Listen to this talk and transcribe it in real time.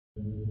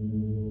Hey,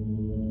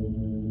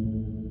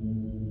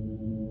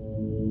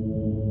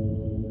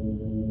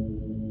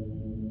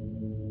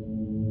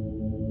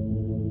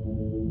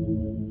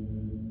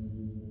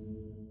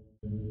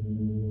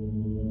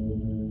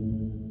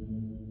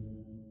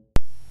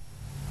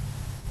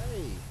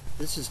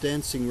 this is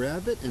Dancing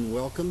Rabbit and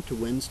welcome to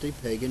Wednesday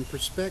Pagan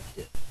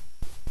Perspective.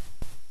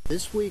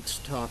 This week's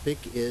topic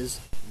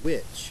is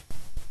witch.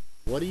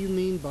 What do you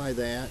mean by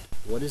that?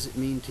 What does it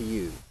mean to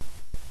you?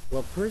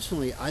 Well,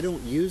 personally, I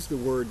don't use the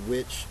word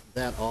witch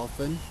that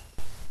often.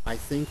 I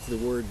think the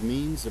word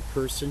means a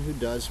person who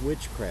does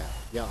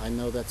witchcraft. Yeah, I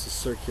know that's a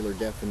circular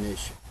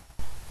definition.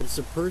 But it's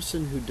a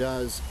person who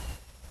does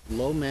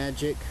low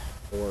magic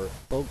or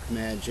folk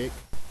magic.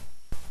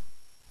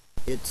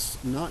 It's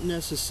not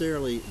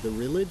necessarily the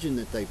religion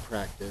that they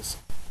practice,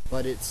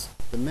 but it's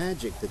the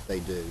magic that they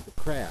do, the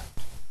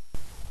craft.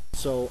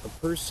 So a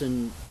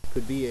person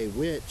could be a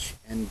witch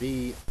and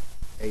be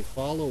a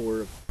follower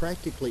of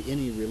practically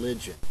any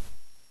religion.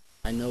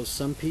 I know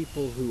some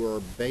people who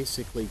are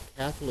basically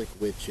Catholic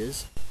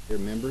witches. They're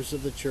members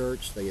of the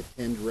church, they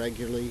attend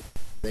regularly,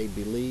 they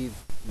believe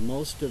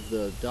most of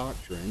the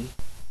doctrine,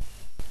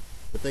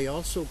 but they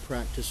also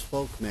practice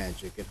folk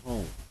magic at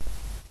home.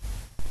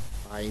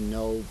 I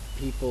know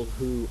people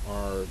who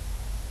are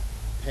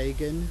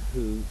pagan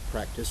who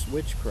practice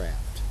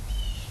witchcraft.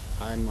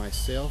 I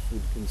myself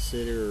would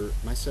consider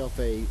myself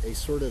a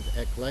sort of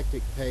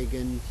eclectic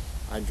pagan.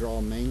 I draw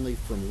mainly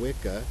from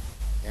Wicca,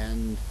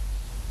 and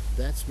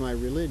that's my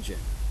religion.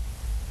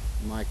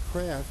 My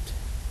craft,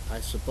 I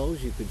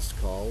suppose you could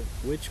call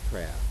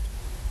witchcraft.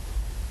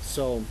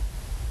 So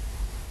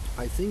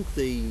I think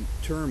the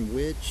term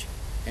witch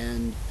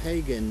and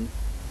pagan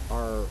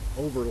are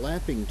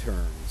overlapping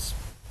terms.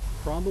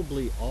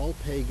 Probably all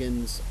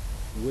pagans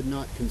would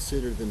not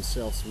consider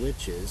themselves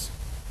witches,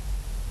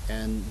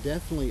 and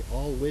definitely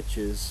all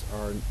witches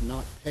are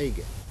not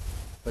pagan,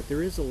 but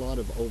there is a lot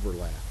of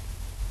overlap.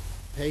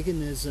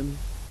 Paganism,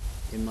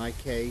 in my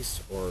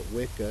case, or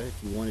Wicca,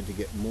 if you wanted to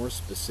get more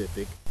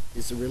specific,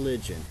 is a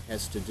religion,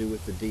 has to do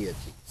with the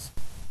deities,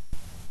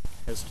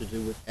 has to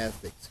do with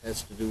ethics,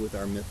 has to do with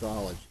our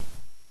mythology,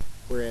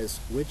 whereas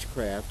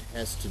witchcraft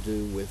has to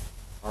do with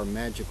our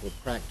magical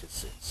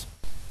practices.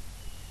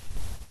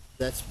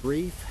 That's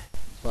brief,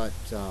 but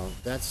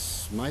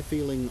that's my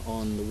feeling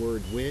on the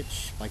word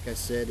witch. Like I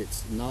said,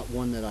 it's not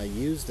one that I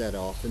use that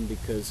often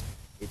because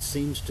it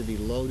seems to be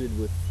loaded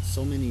with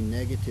so many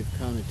negative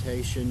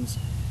connotations,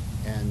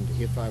 and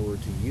if I were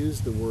to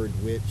use the word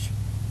witch,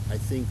 I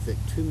think that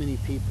too many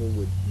people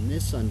would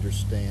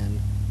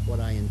misunderstand what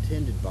I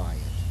intended by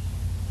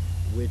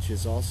it. Witch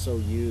is also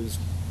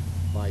used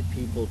by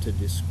people to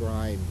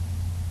describe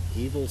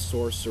evil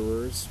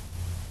sorcerers,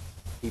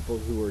 people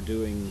who are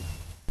doing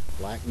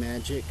black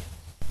magic.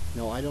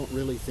 No, I don't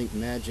really think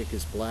magic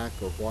is black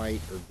or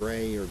white or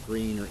gray or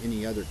green or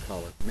any other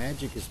color.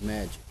 Magic is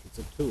magic. It's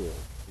a tool.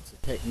 It's a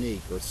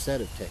technique or a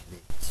set of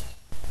techniques.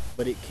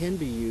 But it can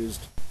be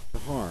used to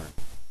harm,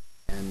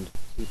 and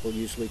people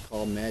usually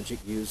call magic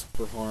used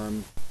for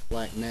harm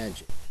black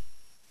magic.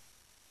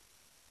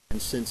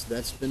 And since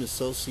that's been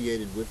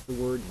associated with the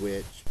word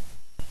witch,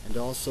 and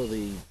also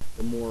the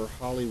more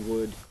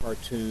Hollywood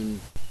cartoon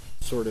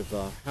sort of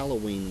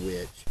Halloween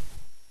witch,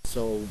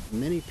 so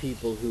many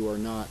people who are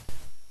not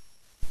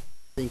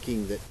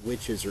thinking that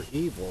witches are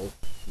evil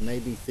may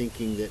be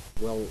thinking that,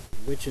 well,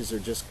 witches are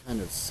just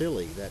kind of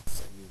silly.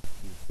 That's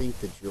you think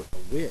that you're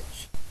a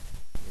witch.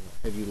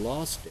 Have you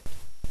lost it?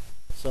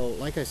 So,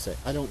 like I say,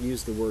 I don't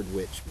use the word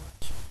witch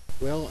much.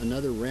 Well,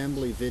 another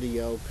rambly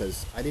video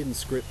because I didn't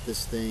script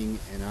this thing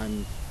and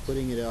I'm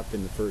putting it up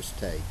in the first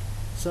take.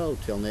 So,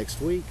 till next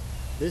week,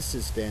 this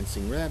is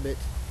Dancing Rabbit.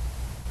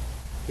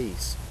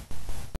 Peace.